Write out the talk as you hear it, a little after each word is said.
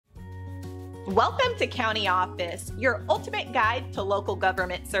Welcome to County Office, your ultimate guide to local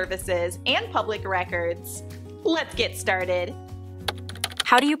government services and public records. Let's get started.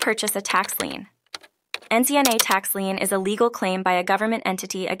 How do you purchase a tax lien? NCNA tax lien is a legal claim by a government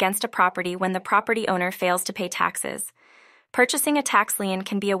entity against a property when the property owner fails to pay taxes. Purchasing a tax lien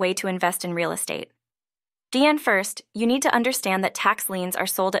can be a way to invest in real estate. First, you need to understand that tax liens are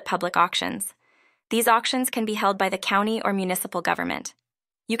sold at public auctions. These auctions can be held by the county or municipal government.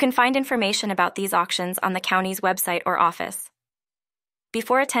 You can find information about these auctions on the county's website or office.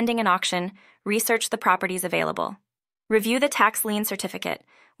 Before attending an auction, research the properties available. Review the tax lien certificate,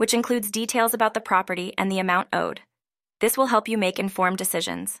 which includes details about the property and the amount owed. This will help you make informed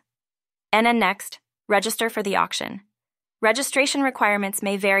decisions. And next, register for the auction. Registration requirements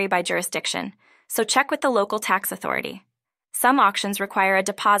may vary by jurisdiction, so check with the local tax authority. Some auctions require a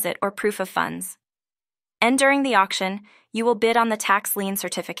deposit or proof of funds. And during the auction, you will bid on the tax lien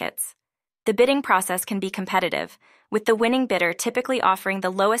certificates. The bidding process can be competitive, with the winning bidder typically offering the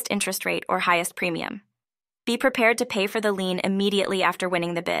lowest interest rate or highest premium. Be prepared to pay for the lien immediately after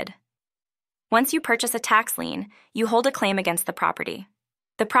winning the bid. Once you purchase a tax lien, you hold a claim against the property.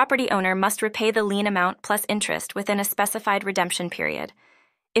 The property owner must repay the lien amount plus interest within a specified redemption period.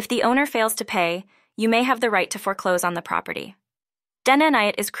 If the owner fails to pay, you may have the right to foreclose on the property.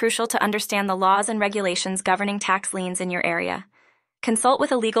 It is crucial to understand the laws and regulations governing tax liens in your area. Consult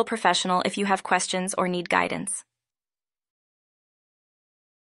with a legal professional if you have questions or need guidance.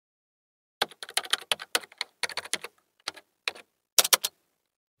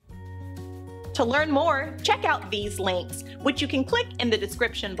 To learn more, check out these links, which you can click in the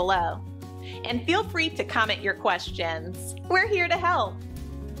description below. And feel free to comment your questions. We're here to help.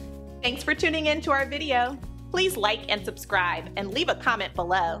 Thanks for tuning in to our video. Please like and subscribe and leave a comment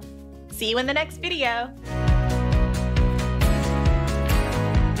below. See you in the next video.